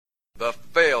The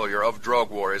failure of drug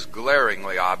war is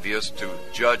glaringly obvious to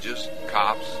judges,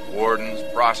 cops, wardens,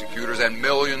 prosecutors, and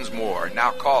millions more now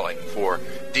calling for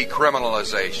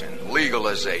decriminalization,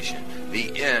 legalization,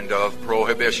 the end of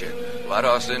prohibition. Let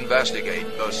us investigate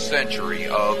the century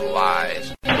of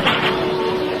lies.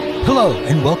 Hello,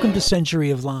 and welcome to Century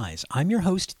of Lies. I'm your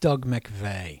host, Doug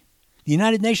McVeigh. The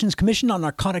United Nations Commission on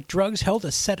Narcotic Drugs held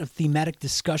a set of thematic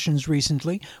discussions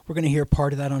recently. We're going to hear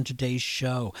part of that on today's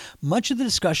show. Much of the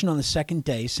discussion on the second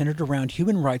day centered around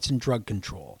human rights and drug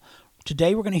control.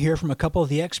 Today, we're going to hear from a couple of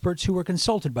the experts who were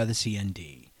consulted by the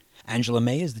CND. Angela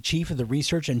May is the chief of the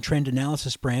Research and Trend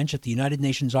Analysis Branch at the United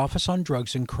Nations Office on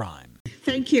Drugs and Crime.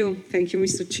 Thank you,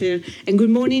 Mr. Chair, and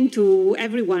good morning to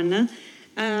everyone.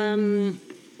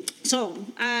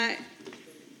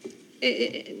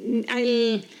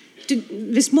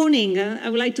 This morning, I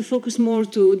would like to focus more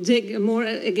to dig more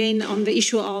again on the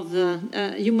issue of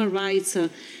human rights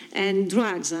and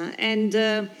drugs.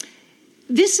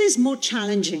 This is more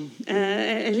challenging,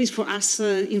 at least for us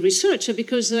in research,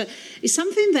 because it's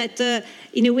something that,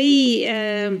 in a way,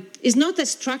 is not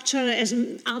as structured as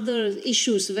other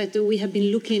issues that we have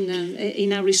been looking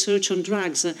in our research on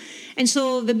drugs. And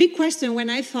so the big question when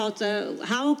I thought,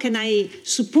 how can I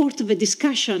support the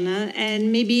discussion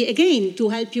and maybe, again, to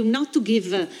help you not to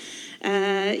give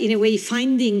in a way,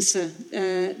 findings,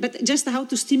 but just how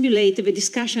to stimulate the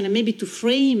discussion and maybe to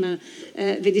frame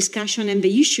the discussion and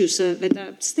the issues that are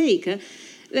at stake.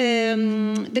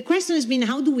 The question has been,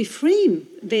 how do we frame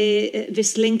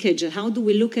this linkage? How do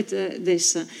we look at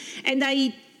this? And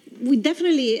we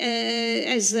definitely,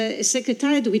 as a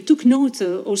secretariat, we took note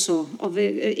also of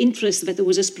the interest that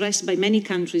was expressed by many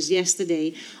countries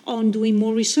yesterday on doing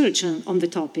more research on the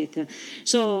topic.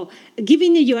 So,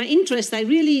 given your interest, I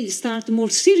really start more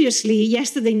seriously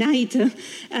yesterday night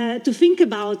to think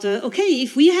about, okay,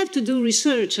 if we have to do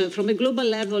research from a global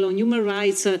level on human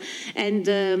rights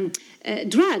and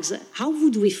drugs, how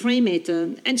would we frame it?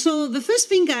 And so the first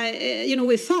thing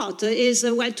we thought is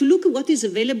to look at what is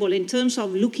available in terms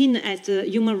of looking at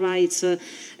human rights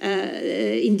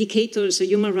indicators,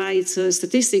 human rights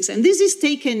statistics, and this is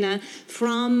taken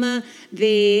from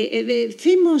the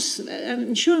famous.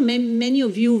 I'm sure many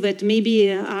of you that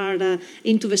maybe are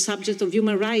into the subject of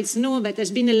human rights know that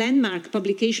there's been a landmark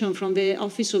publication from the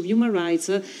Office of Human Rights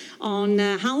on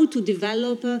how to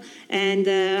develop and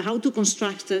how to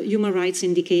construct human rights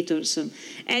indicators.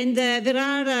 And there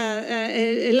are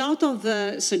a lot of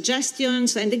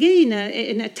suggestions, and again,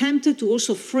 an attempt to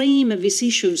also frame these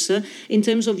issues in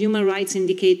terms of human rights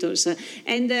indicators.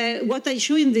 And what I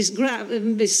show in this graph,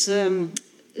 this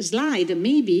slide,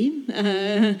 maybe,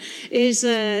 is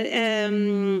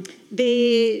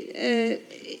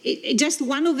just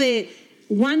one of the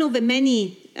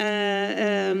many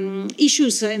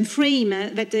issues and frame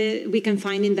that we can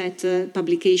find in that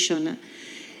publication.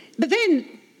 But then,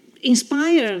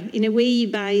 inspired in a way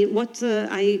by what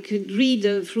I could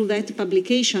read through that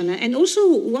publication, and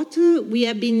also what we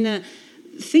have been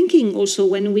thinking also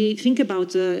when we think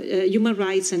about human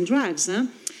rights and drugs,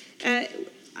 I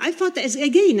thought, as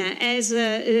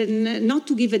not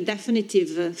to give a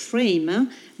definitive frame,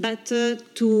 but to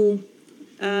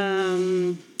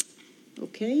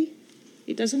okay,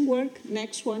 it doesn't work.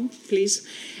 Next one, please.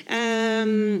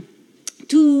 To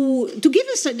give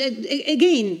us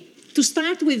again. To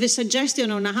start with a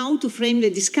suggestion on how to frame the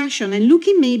discussion and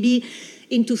looking maybe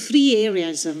into three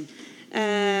areas. The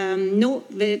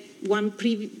one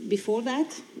before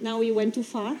that, now you went too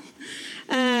far.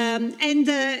 And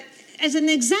as an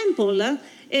example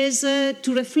is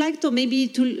to reflect or maybe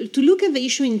to look at the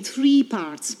issue in three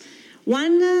parts.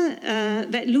 One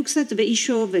that looks at the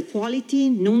issue of equality,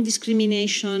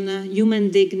 non-discrimination, human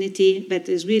dignity, that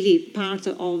is really part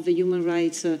of the human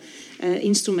rights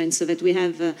instruments that we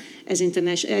have as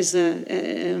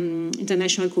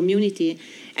international community.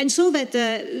 And so that,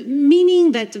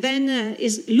 meaning that then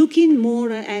is looking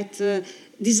more at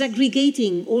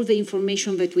disaggregating all the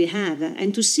information that we have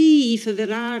and to see if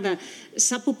there are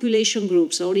subpopulation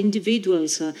groups or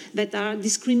individuals that are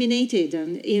discriminated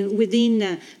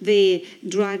within the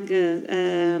drug,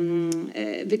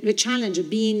 the challenge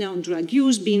being on drug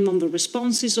use, being on the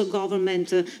responses of government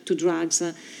to drugs.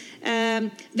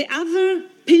 The other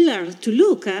pillar to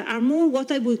look are more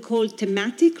what I would call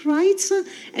thematic rights,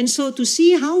 and so to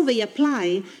see how they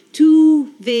apply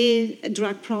to the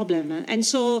drug problem. And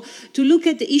so to look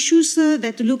at the issues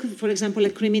that look, for example,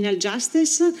 at criminal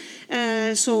justice.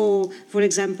 So, for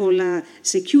example,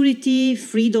 security,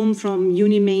 freedom from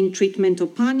inhumane treatment or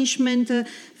punishment,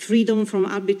 freedom from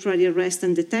arbitrary arrest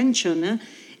and detention.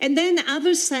 And then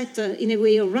other set, in a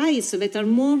way, of rights that are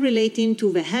more relating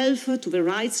to the health, to the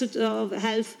rights of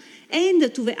health,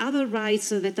 and to the other rights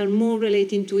that are more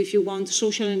relating to, if you want,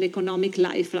 social and economic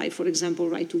life, like, for example,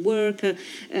 right to work,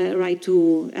 right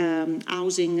to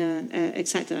housing,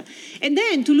 etc. And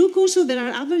then to look also, there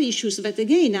are other issues that,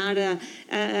 again, are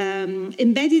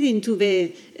embedded into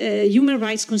the human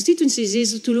rights constituencies,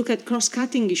 is to look at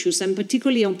cross-cutting issues, and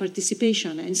particularly on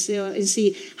participation, and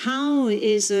see how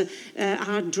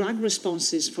are drug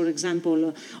responses, for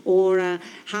example, or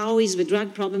how is the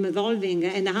drug problem evolving,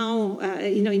 and how,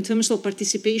 in terms of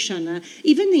participation,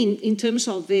 even in terms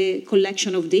of the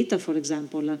collection of data, for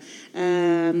example,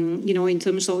 in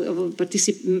terms of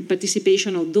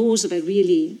participation of those that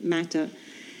really matter.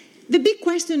 The big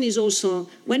question is also,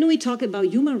 when we talk about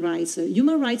human rights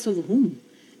of whom?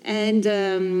 And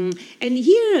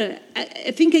here,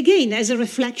 I think, again, as a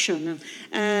reflection,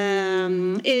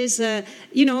 is,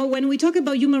 when we talk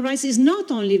about human rights, is not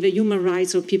only the human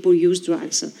rights of people who use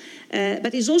drugs,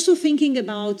 but is also thinking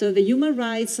about the human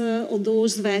rights of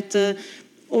those that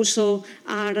also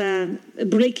are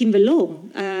breaking the law.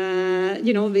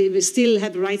 We still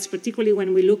have rights, particularly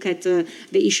when we look at the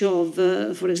issue of,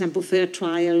 for example, fair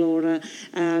trial or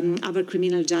other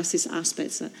criminal justice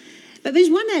aspects. But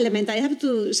there's one element, I have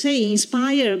to say,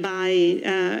 inspired by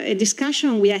a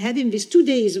discussion we are having these 2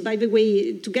 days. By the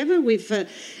way, together with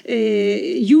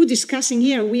you discussing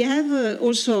here, we have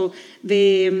also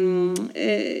a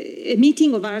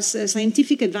meeting of our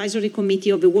scientific advisory committee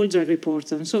of the World Drug Report.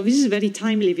 So this is very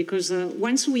timely, because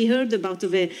once we heard about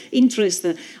the interest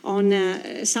on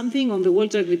something on the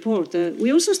World Drug Report,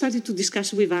 we also started to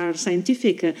discuss with our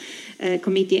scientific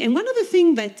committee. And one of the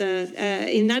things that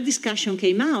in our discussion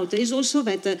came out is also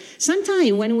that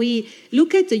sometimes when we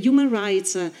look at the human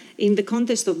rights in the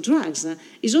context of drugs,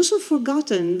 it's also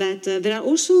forgotten that there are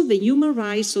also the human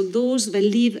rights of those that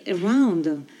live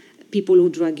around people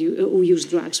who use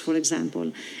drugs, for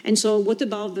example. And so what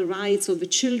about the rights of the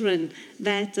children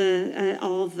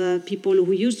of people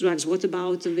who use drugs? What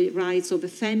about the rights of the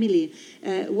family?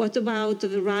 What about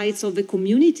the rights of the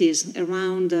communities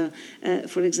around,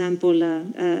 for example,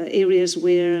 areas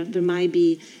where there might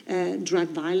be drug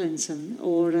violence?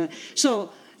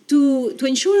 To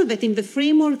ensure that in the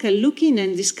framework of looking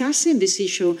and discussing this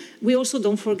issue, we also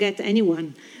don't forget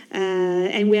anyone.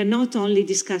 And we are not only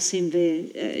discussing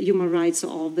the human rights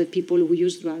of the people who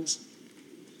use drugs.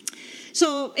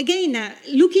 So again,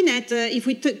 looking at, if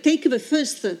we take the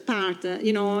first part,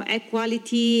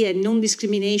 equality and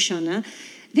non-discrimination, I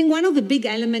think one of the big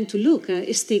elements to look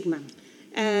is stigma.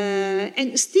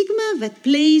 And stigma that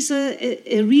plays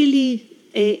a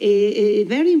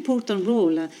very important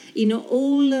role in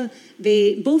all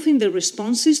both in the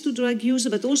responses to drug use,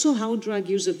 but also how drug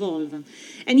use evolve.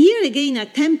 And here again,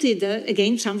 attempted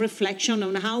some reflection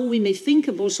on how we may think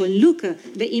of also and look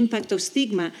at the impact of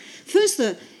stigma. First,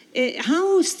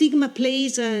 how stigma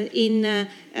plays in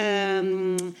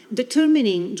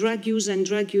determining drug use and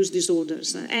drug use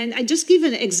disorders. And I just give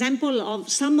an example of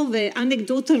some of the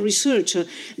anecdotal research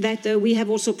that we have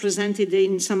also presented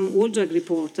in some World Drug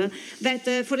Report. That,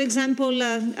 for example,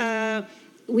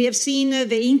 we have seen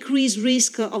the increased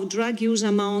risk of drug use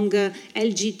among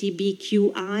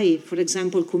LGBTQI, for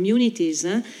example, communities.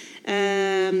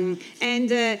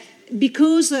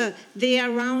 Because they are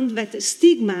around that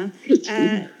stigma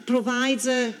provides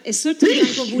a certain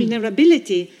type of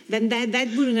vulnerability, then that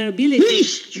vulnerability,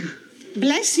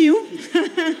 bless you,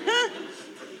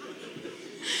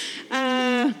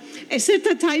 a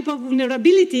certain type of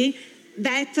vulnerability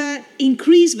that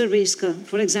increase the risk,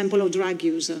 for example, of drug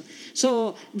use.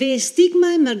 So the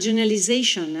stigma and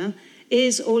marginalization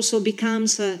also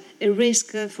becomes a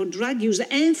risk for drug use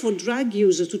and for drug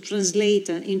use to translate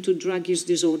into drug use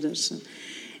disorders.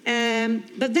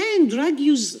 But then drug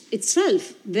use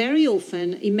itself, very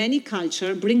often in many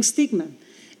cultures, brings stigma.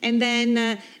 And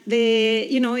then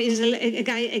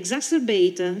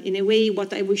exacerbate in a way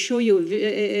what I will show you,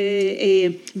 a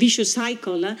vicious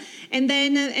cycle.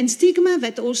 And stigma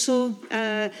that also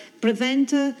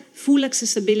prevent full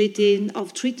accessibility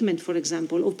of treatment, for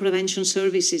example, of prevention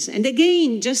services. And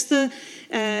again, just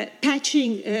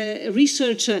patching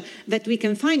research that we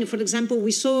can find. For example,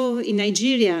 we saw in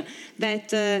Nigeria that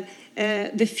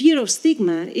the fear of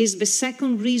stigma is the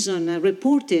second reason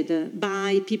reported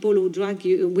by people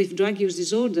with drug use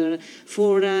disorder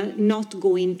for not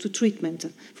going to treatment,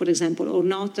 for example, or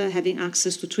not having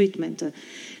access to treatment.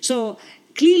 So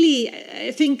clearly,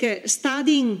 I think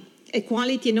studying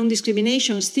equality and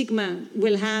non-discrimination, stigma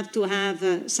will have to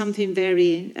have something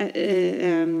very,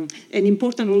 an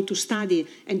important role to study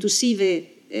and to see the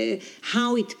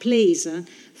how it plays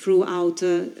throughout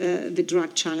the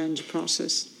drug challenge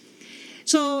process.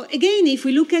 So again, if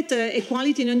we look at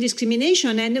equality and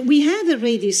non-discrimination, and we have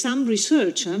already some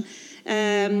research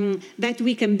that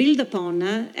we can build upon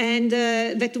and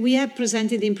that we have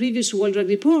presented in previous World Drug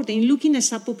Report in looking at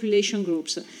subpopulation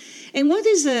groups. And what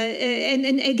is,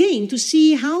 and again, to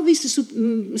see how these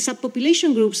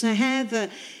subpopulation groups have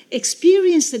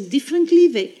experienced differently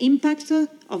the impact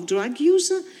of drug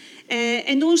use,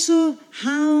 and also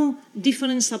how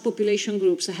different subpopulation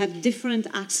groups have different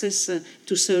access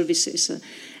to services.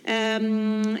 We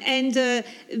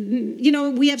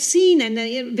have seen, and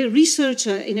the research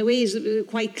in a way is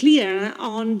quite clear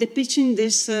on depicting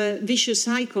this vicious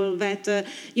cycle that,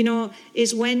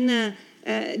 is when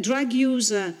drug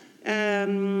use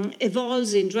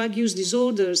evolves in drug use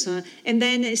disorders, and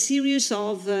then a series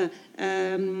of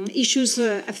issues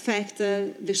affect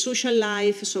the social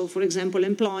life, so for example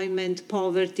employment,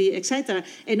 poverty, etc.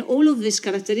 And all of these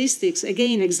characteristics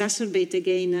again exacerbate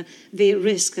the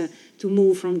risk to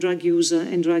move from drug use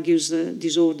and drug use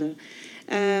disorder.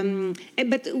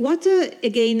 But what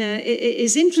again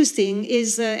is interesting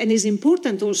is and is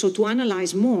important also to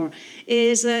analyze more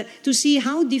is to see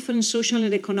how different social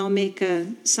and economic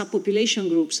subpopulation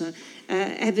groups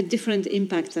have a different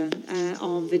impact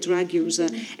of the drug use.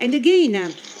 And again,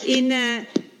 in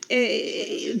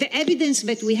the evidence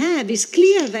that we have is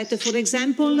clear that, for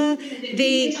example,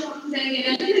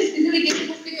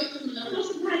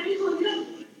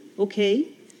 Okay.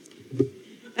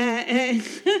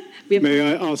 May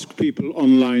I ask people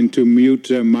online to mute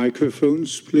their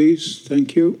microphones, please?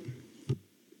 Thank you.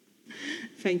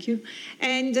 Thank you.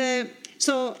 And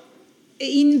so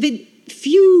in the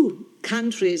few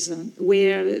countries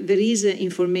where there is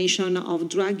information of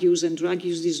drug use and drug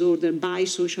use disorder by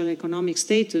social economic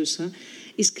status,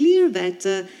 it's clear that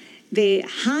the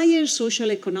higher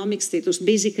social economic status,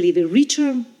 basically the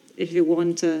richer, if you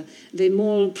want, the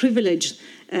more privileged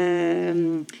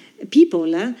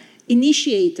people,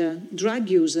 initiate drug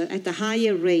use at a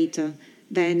higher rate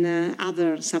than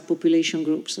other subpopulation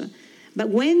groups. But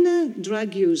when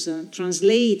drug use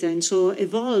translates and so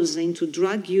evolves into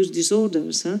drug use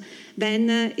disorders, then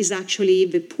is actually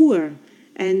the poor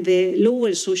and the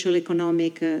lower social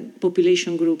economic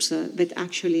population groups that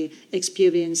actually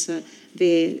experience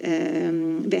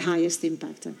the highest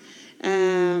impact.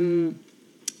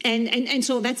 And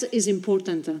so that is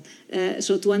important.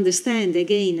 So to understand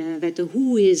again that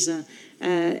who is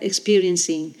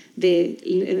experiencing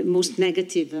the most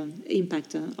negative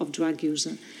impact of drug use.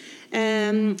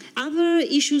 Other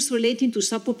issues relating to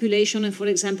subpopulation and, for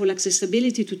example,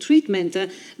 accessibility to treatment.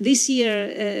 This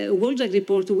year, World Drug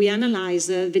Report, we analyzed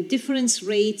the difference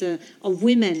rate of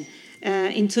women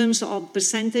in terms of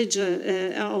percentage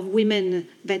of women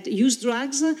that use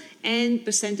drugs and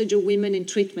percentage of women in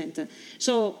treatment.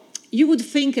 So you would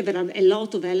think there are a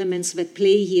lot of elements that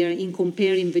play here in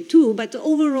comparing the two, but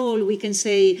overall we can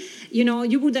say,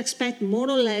 you would expect more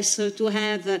or less to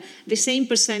have the same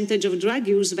percentage of drug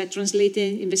use that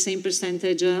translated in the same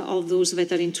percentage of those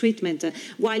that are in treatment.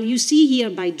 While you see here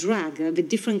by drug, the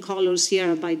different colors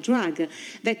here are by drug,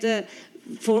 that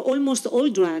for almost all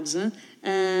drugs,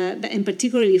 and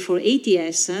particularly for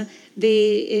ATS,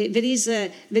 there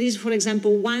is, for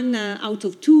example, 1 out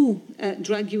of 2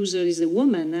 drug users is a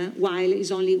woman, while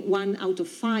is only 1 out of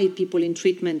 5 people in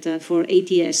treatment for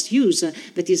ATS use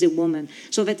that is a woman.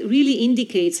 So that really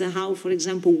indicates how, for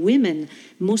example, women,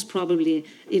 most probably,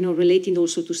 relating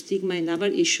also to stigma and other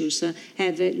issues,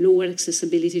 have a lower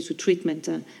accessibility to treatment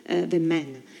than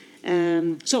men.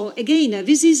 So again,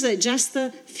 this is just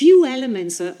a few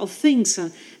elements of things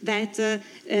that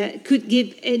could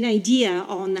give an idea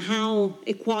on how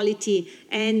equality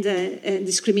and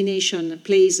discrimination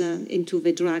plays into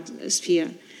the drug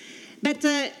sphere. But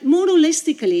more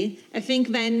holistically, I think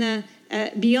then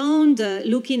beyond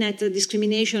looking at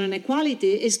discrimination and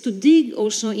equality is to dig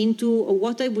also into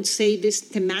what I would say these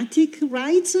thematic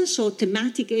rights, so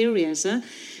thematic areas.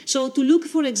 So to look,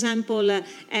 for example,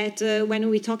 at when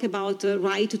we talk about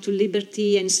right to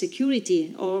liberty and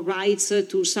security, or rights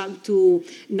to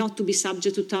not to be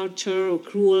subject to torture or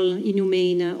cruel,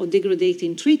 inhumane, or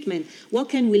degrading treatment, what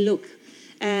can we look?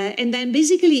 And then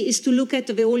basically is to look at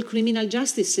the whole criminal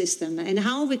justice system and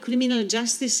how the criminal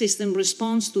justice system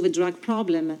responds to the drug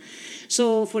problem.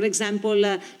 So, for example,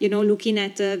 looking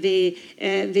at the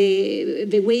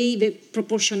way the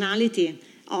proportionality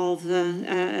of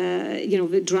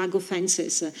the drug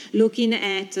offenses, looking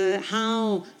at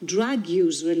how drug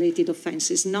use-related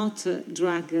offenses, not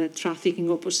drug trafficking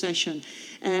or possession,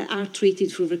 are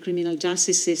treated through the criminal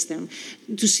justice system,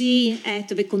 to see at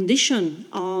the condition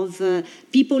of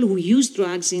people who use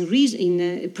drugs in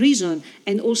prison,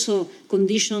 and also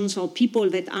conditions of people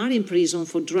that are in prison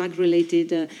for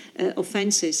drug-related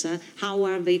offenses. How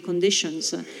are their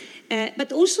conditions?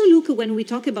 But also look, when we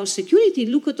talk about security,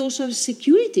 look at also the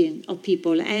security of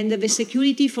people and the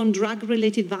security from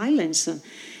drug-related violence.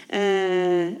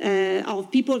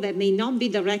 Of people that may not be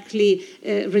directly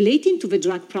relating to the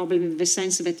drug problem in the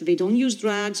sense that they don't use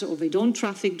drugs or they don't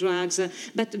traffic drugs,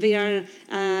 but they are,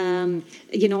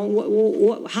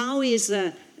 how is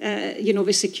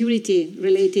the security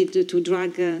related to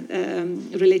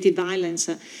drug-related violence,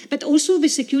 but also the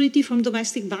security from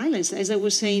domestic violence, as I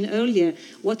was saying earlier.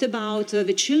 What about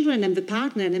the children and the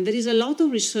partner? And there is a lot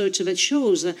of research that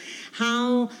shows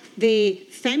how the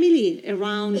family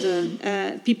around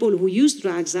people who use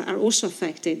drugs are also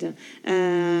affected.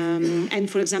 And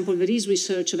for example, there is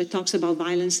research that talks about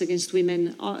violence against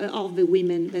women, of the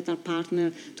women that are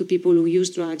partner to people who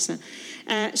use drugs.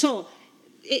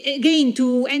 Again,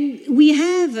 and we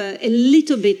have a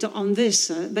little bit on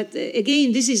this, but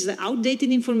again, this is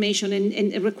outdated information and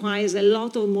it requires a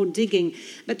lot of more digging.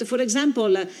 But for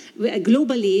example,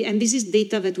 globally, and this is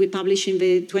data that we published in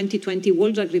the 2020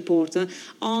 World Drug Report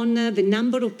on the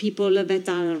number of people that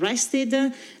are arrested,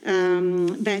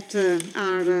 that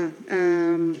are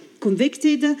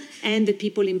convicted, and the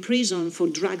people in prison for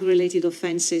drug-related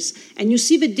offenses. And you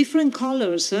see the different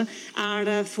colors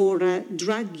are for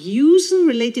drug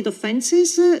use-related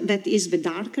offenses, that is the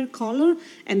darker color,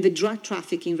 and the drug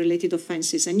trafficking-related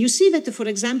offenses. And you see that, for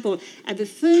example, at the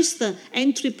first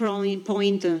entry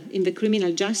point in the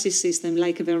criminal justice system,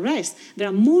 like the arrest, there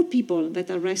are more people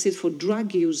that are arrested for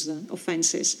drug use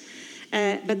offenses.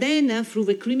 But then through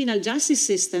the criminal justice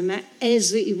system,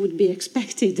 as it would be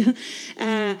expected,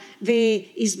 there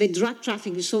is the drug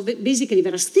trafficking. So basically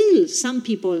there are still some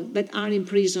people that are in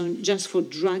prison just for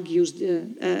drug use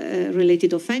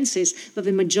related offenses, but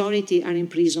the majority are in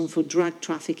prison for drug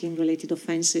trafficking related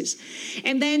offenses.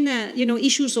 And then,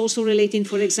 issues also relating,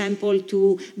 for example,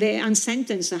 to the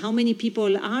unsentenced. How many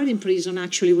people are in prison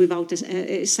actually without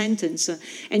a sentence?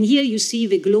 And here you see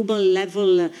the global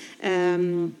level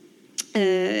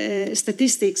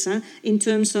statistics in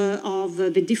terms of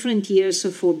the different years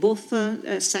for both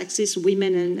sexes,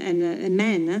 women and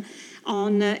men,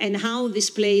 on and how this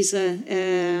plays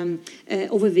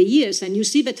over the years. And you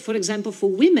see that, for example, for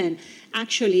women,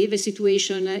 actually the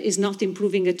situation is not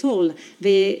improving at all.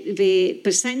 The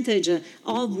percentage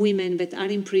of women that are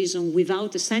in prison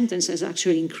without a sentence is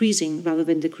actually increasing rather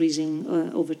than decreasing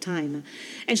over time.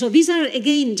 And so these are,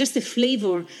 again, just a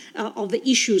flavor of the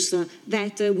issues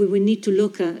that we will need to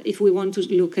look at if we want to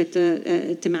look at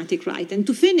thematic right. And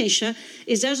to finish,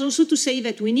 is just also to say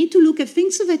that we need to look at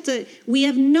things that we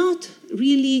have not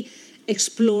really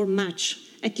explored much,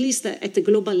 at least at the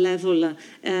global level,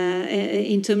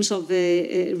 in terms of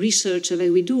research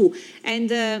that we do.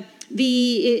 And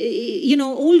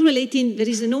all relating, there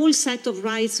is an whole set of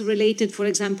rights related, for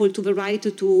example, to the right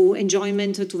to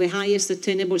enjoyment, to the highest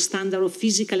attainable standard of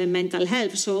physical and mental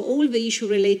health. So all the issue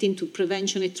relating to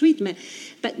prevention and treatment,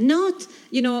 but not,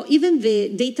 even the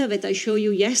data that I showed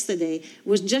you yesterday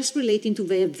was just relating to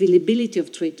the availability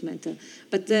of treatment.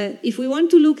 But if we want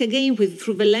to look again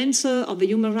through the lens of the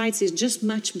human rights, it's just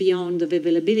much beyond the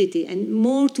availability and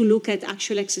more to look at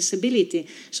actual accessibility.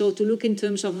 So to look in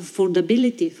terms of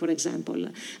affordability, for example,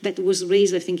 that was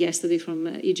raised, I think, yesterday from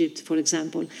Egypt, for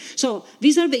example. So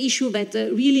these are the issues that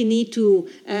really need to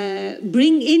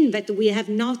bring in that we have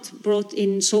not brought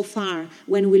in so far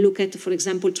when we look at, for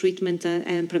example, treatment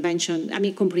and prevention,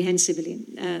 comprehensively.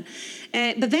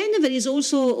 But then there is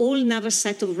also a whole another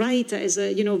set of rights, as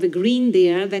the green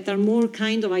there, that are more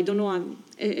kind of,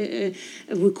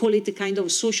 we call it a kind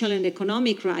of social and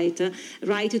economic right,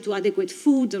 right to adequate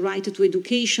food, right to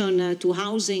education, to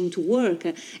housing, to work,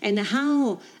 and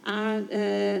how are,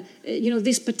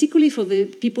 this particularly for the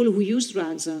people who use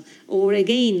drugs, or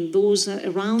again, those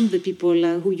around the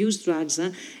people who use drugs.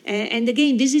 And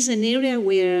again, this is an area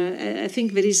where I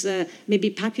think there is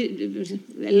maybe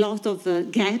a lot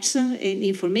of gaps in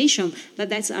information, but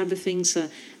that's are the things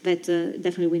that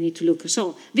definitely we need to look.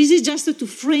 So this is just to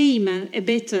frame a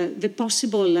bit the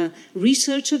possible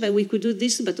research that we could do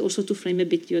this, but also to frame a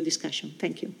bit your discussion.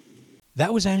 Thank you.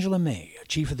 That was Angela May,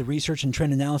 Chief of the Research and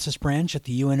Trend Analysis Branch at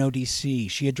the UNODC.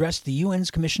 She addressed the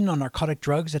UN's Commission on Narcotic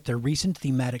Drugs at their recent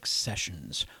thematic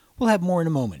sessions. We'll have more in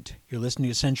a moment. You're listening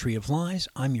to Century of Lies.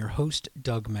 I'm your host,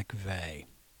 Doug McVeigh.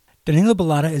 Danilo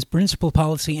Balata is Principal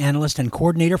Policy Analyst and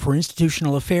Coordinator for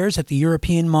Institutional Affairs at the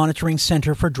European Monitoring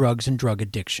Center for Drugs and Drug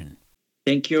Addiction.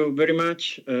 Thank you very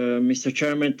much, Mr.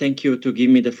 Chairman. Thank you to give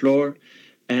me the floor.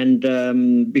 And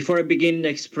before I begin,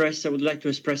 I would like to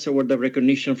express a word of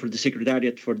recognition for the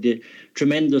Secretariat for the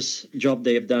tremendous job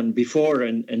they have done before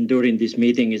and during this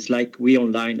meeting. It's like we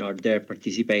online are there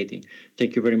participating.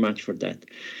 Thank you very much for that.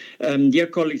 Dear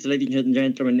colleagues, ladies and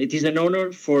gentlemen, it is an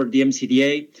honor for the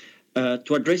MCDA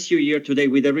to address you here today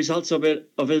with the results of a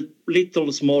little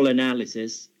small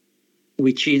analysis,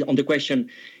 which is on the question,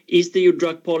 is the EU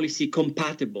drug policy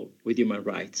compatible with human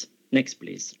rights? Next,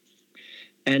 please.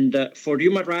 And for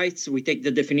human rights, we take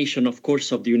the definition, of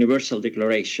course, of the Universal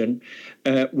Declaration,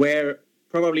 where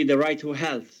probably the right to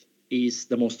health is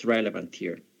the most relevant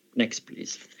here. Next,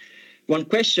 please. One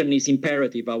question is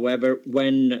imperative, however,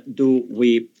 when do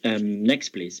we, next,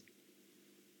 please.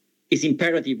 It's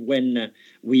imperative when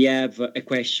we have a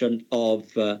question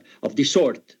of this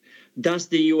sort. Does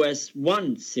the EU have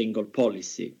one single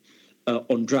policy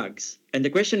on drugs? And the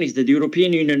question is that the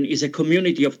European Union is a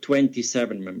community of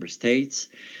 27 member states,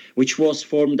 which was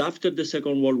formed after the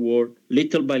Second World War,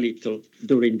 little by little,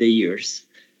 during the years.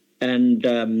 And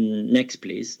next,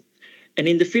 please. And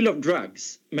in the field of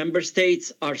drugs, member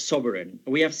states are sovereign.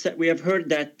 We have heard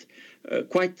that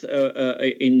quite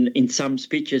in some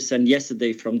speeches and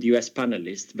yesterday from the US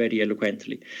panelists very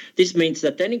eloquently. This means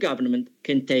that any government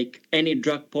can take any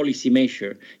drug policy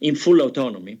measure in full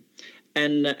autonomy,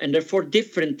 and therefore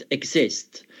different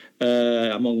exist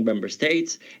among member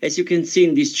states. As you can see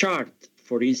in this chart,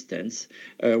 for instance,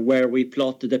 where we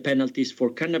plot the penalties for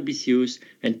cannabis use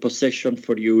and possession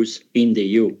for use in the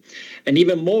EU. And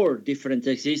even more different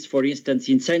exists, for instance,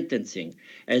 in sentencing,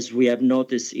 as we have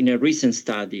noticed in a recent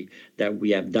study that we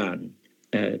have done.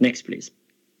 Next, please.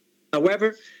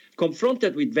 However,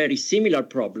 confronted with very similar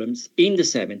problems in the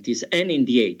 70s and in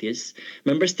the 80s,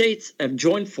 member states have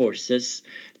joined forces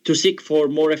to seek for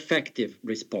more effective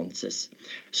responses.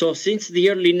 So since the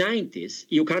early 90s,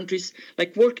 EU countries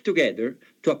work together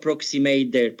to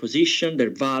approximate their position,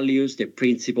 their values, their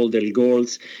principles, their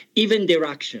goals, even their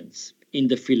actions in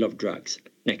the field of drugs.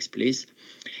 Next, please.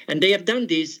 And they have done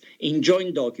this in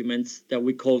joint documents that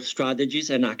we call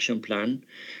strategies and action plan,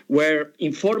 where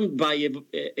informed by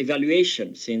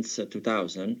evaluation since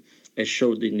 2000, as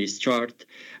showed in this chart,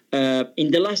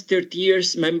 in the last 30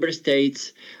 years, member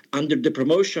states, under the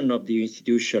promotion of the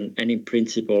institution and in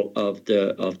principle of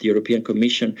the European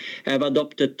Commission, have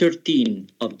adopted 13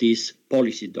 of these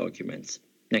policy documents.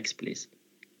 Next, please.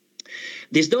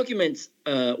 These documents,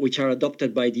 which are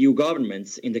adopted by the EU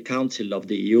governments in the Council of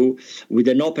the EU with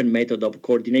an open method of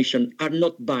coordination, are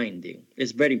not binding.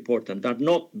 It's very important, are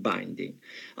not binding.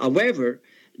 However,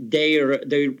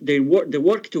 the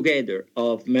work together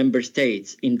of member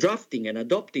states in drafting and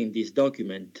adopting this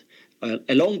document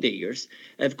along the years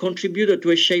have contributed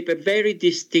to shape a very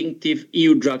distinctive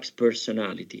EU drugs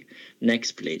personality.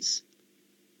 Next, please.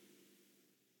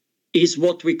 Is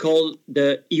what we call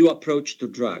the EU approach to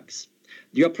drugs.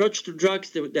 The approach to drugs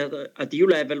that at the EU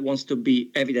level wants to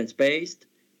be evidence-based,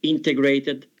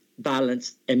 integrated,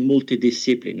 balanced, and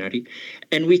multidisciplinary,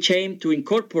 and which aim to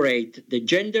incorporate the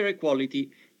gender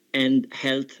equality and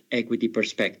health equity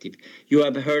perspective. You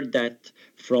have heard that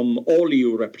from all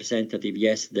EU representatives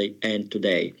yesterday and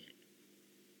today.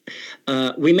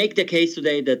 We make the case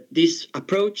today that this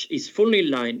approach is fully in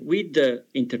line with the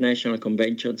international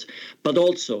conventions, but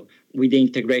also with the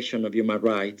integration of human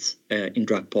rights in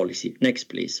drug policy. Next,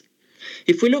 please.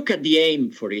 If we look at the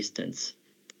aim, for instance,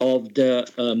 of the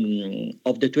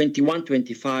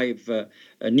 21-25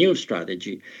 new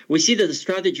strategy, we see that the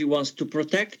strategy wants to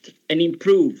protect and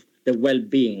improve the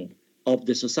well-being of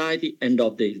the society and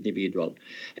of the individual,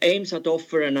 aims at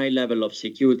offering a high level of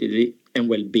security and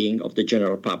well-being of the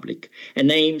general public,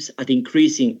 and aims at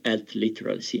increasing health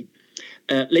literacy.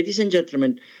 Ladies and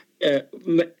gentlemen,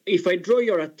 if I draw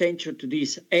your attention to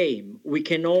this aim, we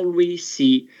can only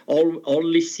see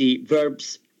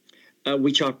verbs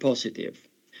which are positive.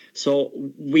 So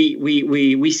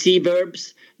we see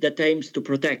verbs that aims to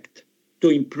protect, to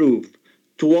improve,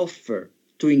 to offer,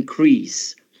 to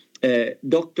increase.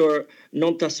 Dr.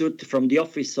 Nontasut from the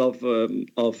Office of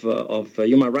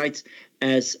Human Rights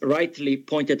has rightly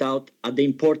pointed out at the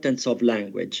importance of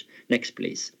language. Next,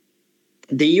 please.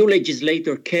 The EU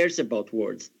legislator cares about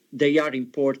words. They are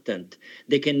important.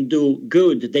 They can do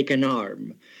good. They can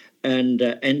harm. And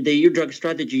the EU drug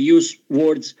strategy uses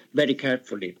words very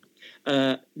carefully.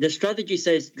 The strategy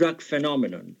says drug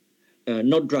phenomenon,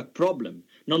 not drug problem.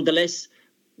 Nonetheless,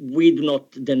 we do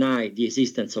not deny the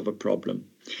existence of a problem.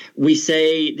 We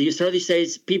say, the strategy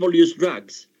says people use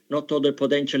drugs, not other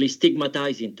potentially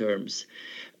stigmatizing terms.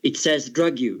 It says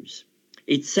drug use.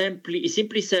 It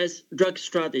simply says drug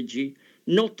strategy,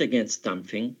 not against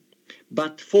something,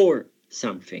 but for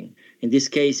something. In this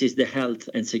case, is the health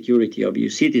and security of EU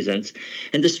citizens.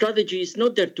 And the strategy is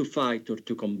not there to fight or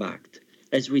to combat.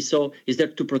 As we saw, is there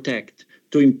to protect,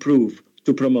 to improve,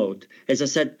 to promote. As I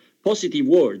said, positive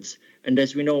words. And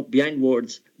as we know, behind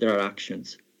words, there are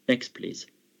actions. Next, please.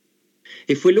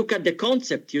 If we look at the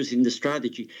concept used in the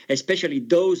strategy, especially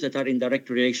those that are in direct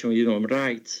relation with human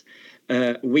rights,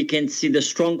 we can see the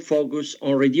strong focus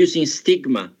on reducing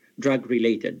stigma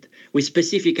drug-related, with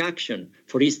specific action,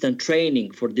 for instance,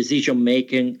 training for decision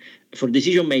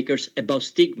makers about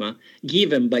stigma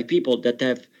given by people that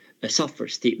have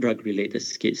suffered drug-related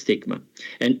stigma.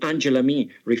 And Angela Mee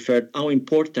referred how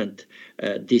important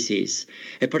this is.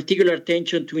 A particular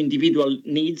attention to individual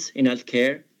needs in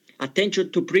healthcare,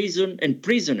 attention to prison and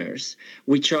prisoners,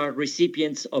 which are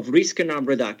recipients of risk and harm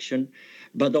reduction,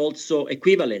 but also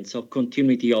equivalence of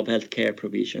continuity of healthcare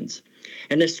provisions,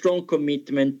 and a strong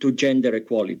commitment to gender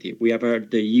equality. We have heard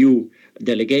the EU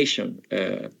delegation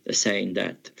saying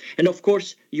that. And of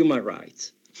course, human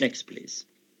rights. Next, please.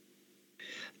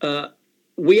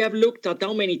 We have looked at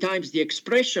how many times the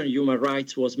expression human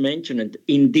rights was mentioned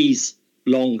in these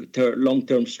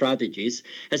long-term strategies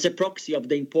as a proxy of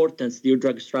the importance the EU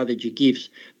drug strategy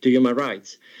gives to human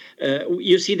rights.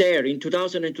 You see there, in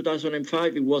 2000 and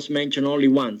 2005, it was mentioned only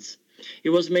once.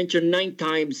 It was mentioned 9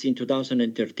 times in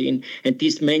 2013, and it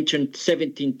is mentioned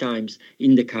 17 times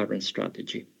in the current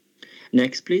strategy.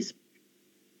 Next, please.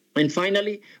 And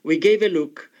finally, we gave a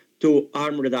look to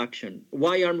harm reduction.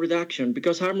 Why harm reduction?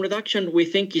 Because harm reduction, we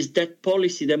think, is that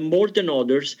policy that more than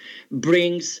others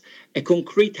brings a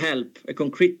concrete help, a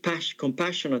concrete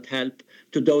compassionate help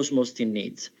to those most in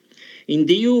need. In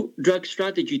the EU drug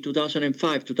strategy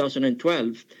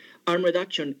 2005-2012, harm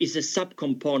reduction is a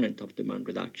subcomponent of demand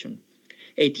reduction.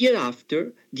 8 years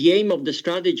after, the aim of the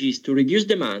strategy is to reduce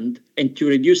demand and to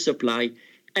reduce supply,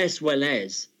 as well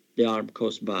as the harm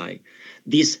caused by.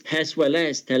 This as well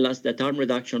as tell us that harm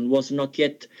reduction was not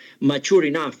yet mature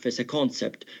enough as a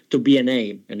concept to be an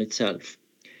aim in itself.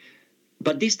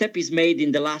 But this step is made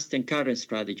in the last and current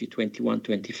strategy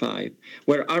 21-25,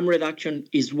 where harm reduction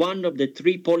is one of the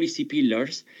 3 policy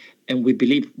pillars, and we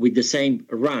believe with the same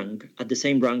rank, at the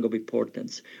same rank of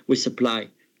importance, with supply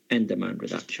and demand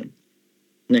reduction.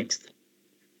 Next.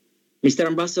 Mr.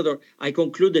 Ambassador, I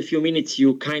conclude a few minutes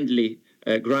you kindly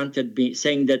granted me,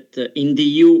 saying that in the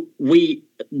EU, we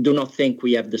do not think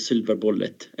we have the silver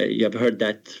bullet. You have heard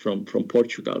that from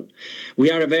Portugal. We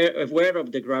are aware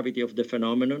of the gravity of the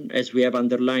phenomenon, as we have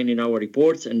underlined in our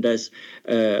reports and as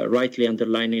rightly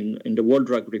underlined in the World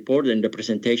Drug Report and the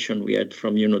presentation we had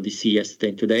from UNODC yesterday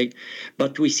and today.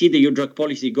 But we see the EU drug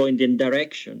policy going in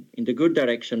the good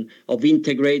direction of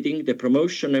integrating the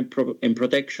promotion and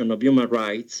protection of human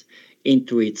rights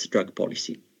into its drug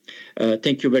policy.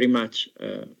 Thank you very much,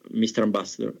 Mr.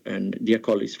 Ambassador and dear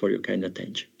colleagues, for your kind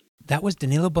attention. That was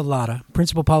Danilo Balata,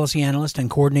 Principal Policy Analyst and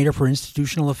Coordinator for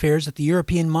Institutional Affairs at the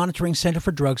European Monitoring Center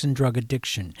for Drugs and Drug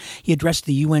Addiction. He addressed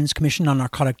the UN's Commission on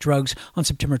Narcotic Drugs on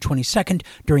September 22nd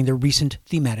during the recent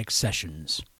thematic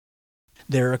sessions.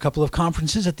 There are a couple of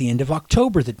conferences at the end of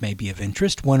October that may be of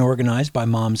interest, one organized by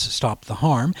Moms Stop the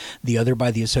Harm, the other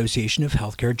by the Association of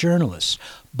Healthcare Journalists.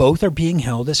 Both are being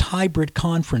held as hybrid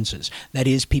conferences. That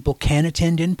is, people can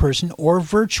attend in person or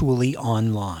virtually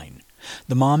online.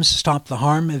 The Moms Stop the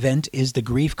Harm event is the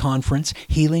Grief Conference,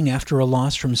 Healing After a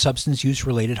Loss from Substance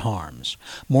Use-Related Harms.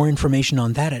 More information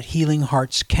on that at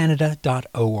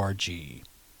healingheartscanada.org.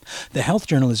 The Health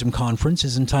Journalism Conference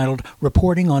is entitled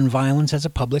Reporting on Violence as a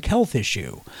Public Health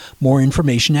Issue. More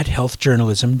information at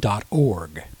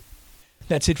healthjournalism.org.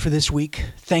 That's it for this week.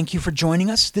 Thank you for joining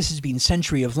us. This has been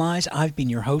Century of Lies. I've been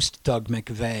your host, Doug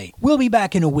McVeigh. We'll be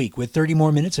back in a week with 30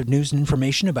 more minutes of news and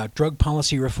information about drug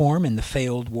policy reform and the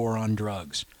failed war on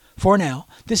drugs. For now,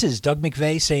 this is Doug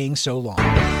McVeigh saying so long.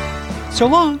 So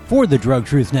long. For the Drug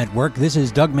Truth Network, this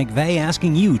is Doug McVeigh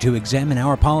asking you to examine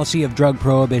our policy of drug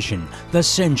prohibition, the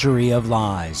Century of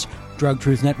Lies. Drug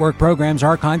Truth Network programs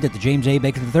archived at the James A.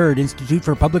 Baker III Institute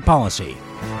for Public Policy.